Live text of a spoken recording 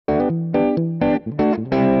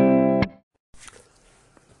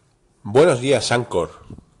Buenos días, Ancor.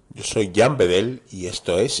 Yo soy Jan Bedel y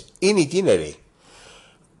esto es In Itinere.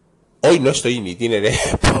 Hoy no estoy in itinere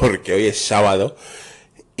porque hoy es sábado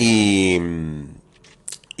y,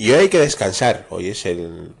 y hoy hay que descansar. Hoy es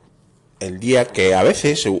el día que a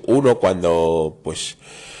veces uno cuando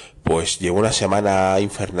pues lleva una semana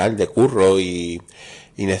infernal de curro y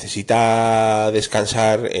necesita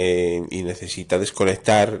descansar y necesita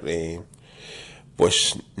desconectar,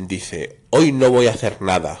 pues dice, hoy no voy a hacer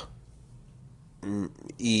nada.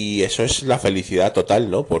 Y eso es la felicidad total,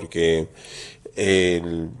 ¿no? Porque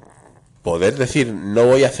el poder decir no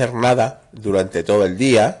voy a hacer nada durante todo el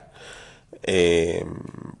día,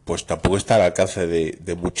 pues tampoco está al alcance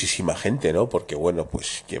de muchísima gente, ¿no? Porque bueno,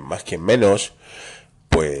 pues quien más, quien menos,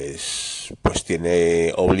 pues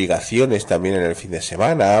tiene obligaciones también en el fin de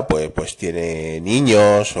semana, pues tiene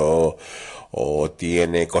niños o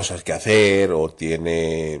tiene cosas que hacer o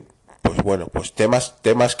tiene pues bueno, pues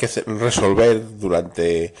temas que resolver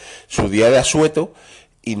durante su día de asueto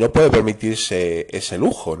y no puede permitirse ese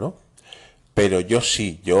lujo, ¿no? Pero yo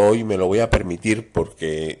sí, yo hoy me lo voy a permitir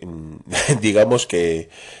porque digamos que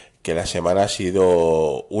la semana ha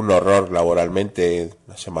sido un horror laboralmente,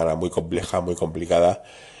 una semana muy compleja, muy complicada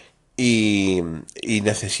y, y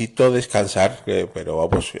necesito descansar, pero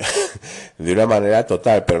vamos, de una manera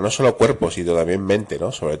total, pero no solo cuerpo, sino también mente,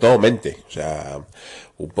 ¿no? Sobre todo mente, o sea,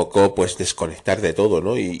 un poco pues desconectar de todo,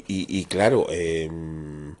 ¿no? Y claro,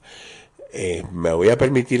 me voy a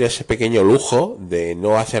permitir ese pequeño lujo de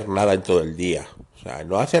no hacer nada en todo el día. O sea,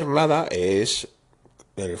 no hacer nada es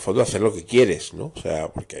en el fondo hacer lo que quieres, ¿no? O sea,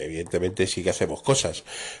 porque evidentemente sí que hacemos cosas,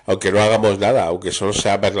 aunque no hagamos nada, aunque solo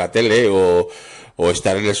sea ver la tele o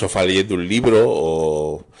estar en el sofá leyendo un libro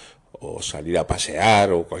o salir a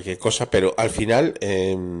pasear o cualquier cosa, pero al final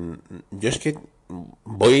yo es que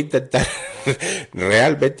voy a intentar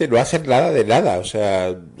realmente no hacer nada de nada, o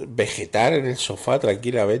sea, vegetar en el sofá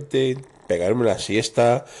tranquilamente, pegarme una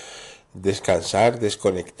siesta, descansar,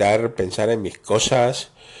 desconectar, pensar en mis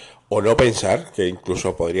cosas o no pensar, que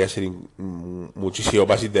incluso podría ser muchísimo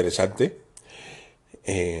más interesante.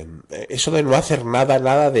 Eso de no hacer nada,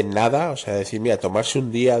 nada de nada, o sea, decir, mira, tomarse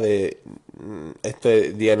un día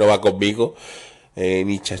este día no va conmigo,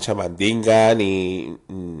 ni chachamandinga,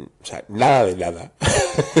 o sea, nada de nada.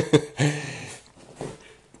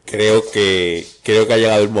 Creo que ha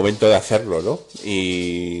llegado el momento de hacerlo, ¿no?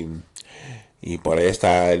 Y por ahí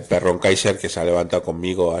está el perrón Kaiser que se ha levantado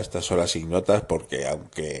conmigo a estas horas ignotas porque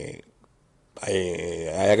aunque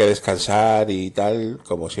haya que descansar y tal,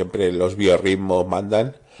 como siempre los biorritmos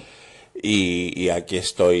mandan y aquí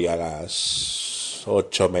estoy a las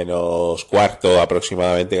 8 menos cuarto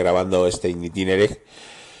aproximadamente grabando este itinere.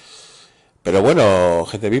 Pero bueno,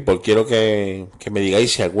 gente people, quiero que me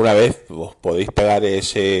digáis si alguna vez os podéis pegar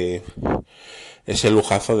ese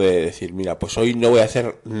lujazo de decir, mira, pues hoy no voy a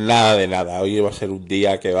hacer nada de nada, hoy va a ser un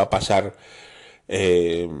día que va a pasar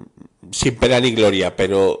eh, sin pena ni gloria,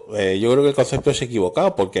 pero yo creo que el concepto es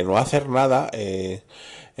equivocado, porque no hacer nada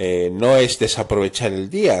no es desaprovechar el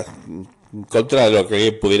día, en contra de lo que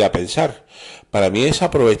alguien pudiera pensar. Para mí es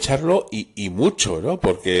aprovecharlo y mucho, ¿no?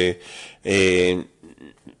 Porque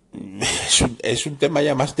es un tema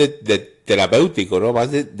ya más de terapéutico, ¿no?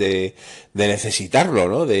 Más de necesitarlo,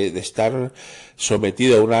 ¿no? De estar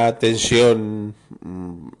sometido a una tensión,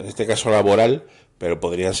 en este caso laboral, pero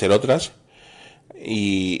podrían ser otras,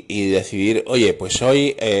 y decidir, oye, pues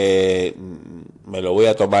hoy me lo voy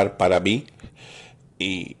a tomar para mí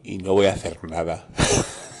y no voy a hacer nada.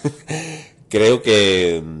 Creo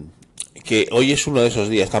que hoy es uno de esos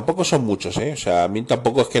días. Tampoco son muchos, ¿eh? O sea, a mí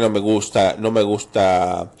tampoco es que no me gusta no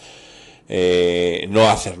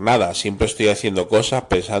hacer nada. Siempre estoy haciendo cosas,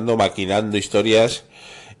 pensando, maquinando historias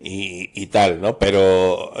y tal, ¿no?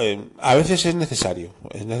 Pero a veces es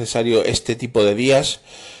necesario este tipo de días.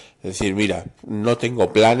 Es decir, mira, no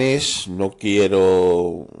tengo planes, no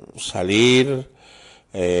quiero salir,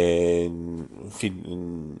 en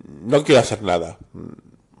fin, no quiero hacer nada.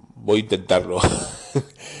 Voy a intentarlo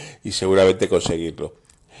y seguramente conseguirlo.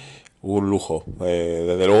 Un lujo.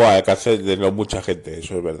 Desde luego al alcance de no mucha gente,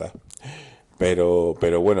 eso es verdad. Pero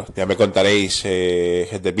bueno, ya me contaréis,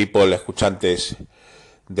 gente people, escuchantes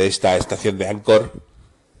de esta estación de Anchor,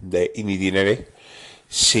 de In Itinere,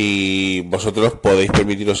 si vosotros podéis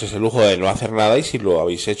permitiros ese lujo de no hacer nada y si lo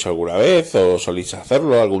habéis hecho alguna vez o soléis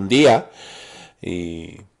hacerlo algún día.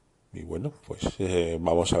 Y, y bueno, pues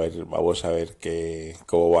vamos a ver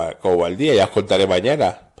cómo va el día. Ya os contaré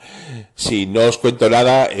mañana. Si no os cuento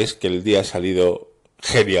nada, es que el día ha salido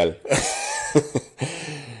genial.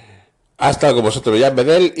 Hasta con vosotros, ya en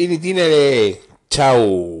Bedel, in itinere.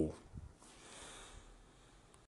 Chao.